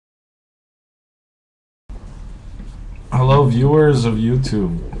Hello, viewers of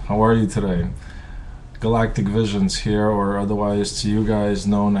YouTube. How are you today? Galactic Visions here, or otherwise to you guys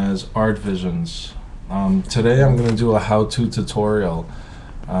known as ArtVisions. Today I'm going to do a how-to tutorial.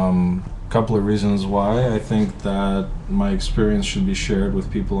 Couple of reasons why I think that my experience should be shared with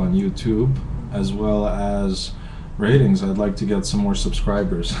people on YouTube, as well as ratings. I'd like to get some more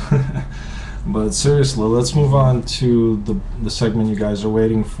subscribers. But seriously, let's move on to the segment you guys are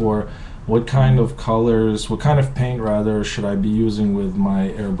waiting for. What kind of colors, what kind of paint rather, should I be using with my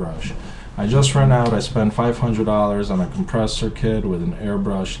airbrush? I just ran out. I spent $500 on a compressor kit with an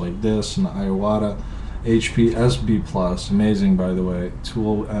airbrush like this, an Iwata HP SB Plus, amazing by the way,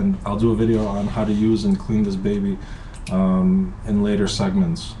 tool, and I'll do a video on how to use and clean this baby in later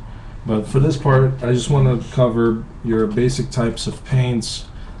segments. But for this part, I just want to cover your basic types of paints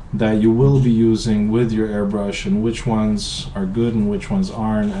that you will be using with your airbrush, and which ones are good and which ones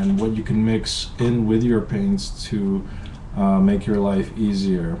aren't, and what you can mix in with your paints to make your life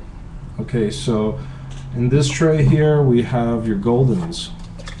easier. Okay, so in this tray here we have your Goldens.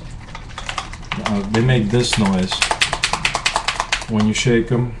 They make this noise when you shake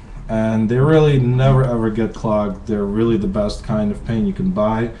them, and they really never ever get clogged. They're really the best kind of paint you can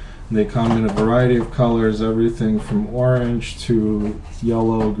buy. They come in a variety of colors, everything from orange to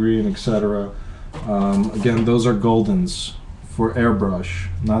yellow, green, etc. Again, those are Goldens for airbrush,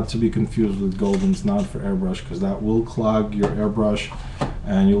 not to be confused with Goldens not for airbrush, because that will clog your airbrush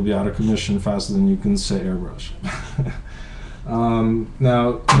and you'll be out of commission faster than you can say airbrush.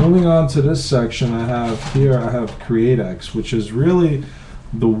 Now, moving on to this section, I have CreateX, which is really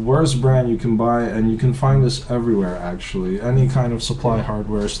the worst brand you can buy, and you can find this everywhere actually. Any kind of supply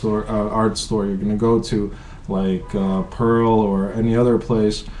hardware store, art store you're going to go to, like Pearl or any other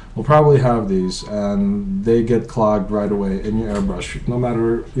place, will probably have these, and they get clogged right away in your airbrush, no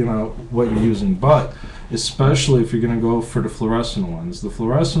matter what you're using. But especially if you're going to go for the fluorescent ones. The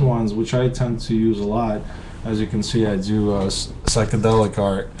fluorescent ones, which I tend to use a lot, as you can see, I do psychedelic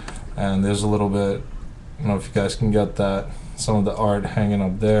art, and there's a little bit, if you guys can get that, some of the art hanging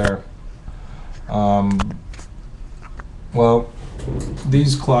up there. Well,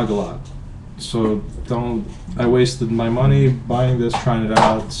 these clog a lot, so I wasted my money buying this, trying it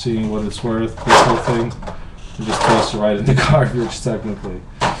out, seeing what it's worth. This whole thing, I just toss it right in the garbage technically.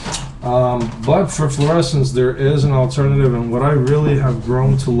 But for fluorescents there is an alternative, and what I really have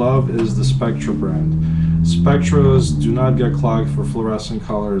grown to love is the Spectra brand. Spectras do not get clogged for fluorescent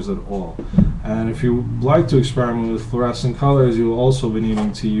colors at all. And if you like to experiment with fluorescent colors, you'll also be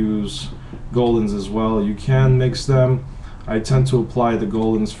needing to use Goldens as well. You can mix them. I tend to apply the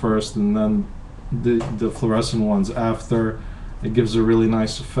Goldens first and then the fluorescent ones after. It gives a really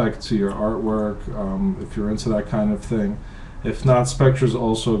nice effect to your artwork if you're into that kind of thing. If not, Spectra is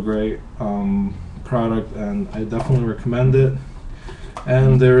also a great product, and I definitely recommend it.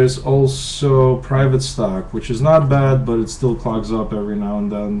 And there is also private stock, which is not bad, but it still clogs up every now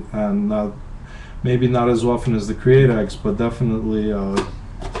and then, and maybe not as often as the CreateX, but definitely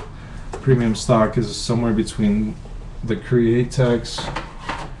premium stock is somewhere between the CreateX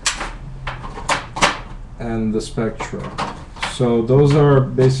and the Spectra. So those are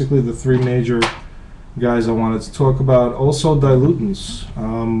basically the three major guys I wanted to talk about. Also dilutants.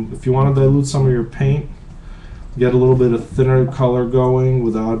 If you want to dilute some of your paint, get a little bit of thinner color going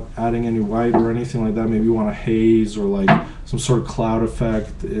without adding any white or anything like that. Maybe you want a haze or like some sort of cloud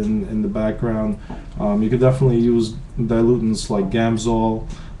effect in the background. You could definitely use dilutants like Gamsol,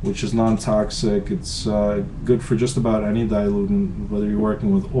 which is non-toxic. It's good for just about any dilutant, whether you're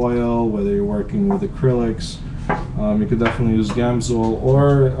working with oil, whether you're working with acrylics. You could definitely use Gamsol,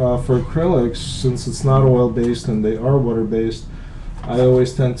 or for acrylics, since it's not oil-based and they are water-based, I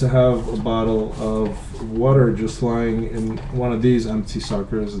always tend to have a bottle of water just lying in one of these empty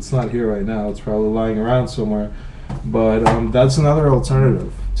suckers. It's not here right now, it's probably lying around somewhere, but that's another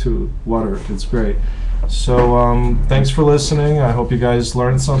alternative to water. It's great. So thanks for listening. I hope you guys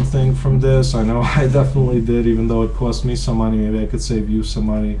learned something from this. I know I definitely did, even though it cost me some money. Maybe I could save you some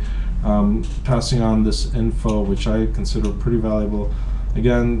money passing on this info, which I consider pretty valuable.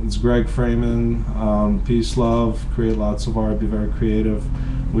 Again, it's Greg Freeman. Peace, love, create lots of art, be very creative.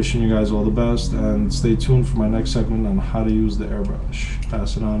 Wishing you guys all the best, and stay tuned for my next segment on how to use the airbrush.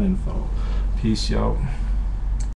 Pass it on info. Peace, yo.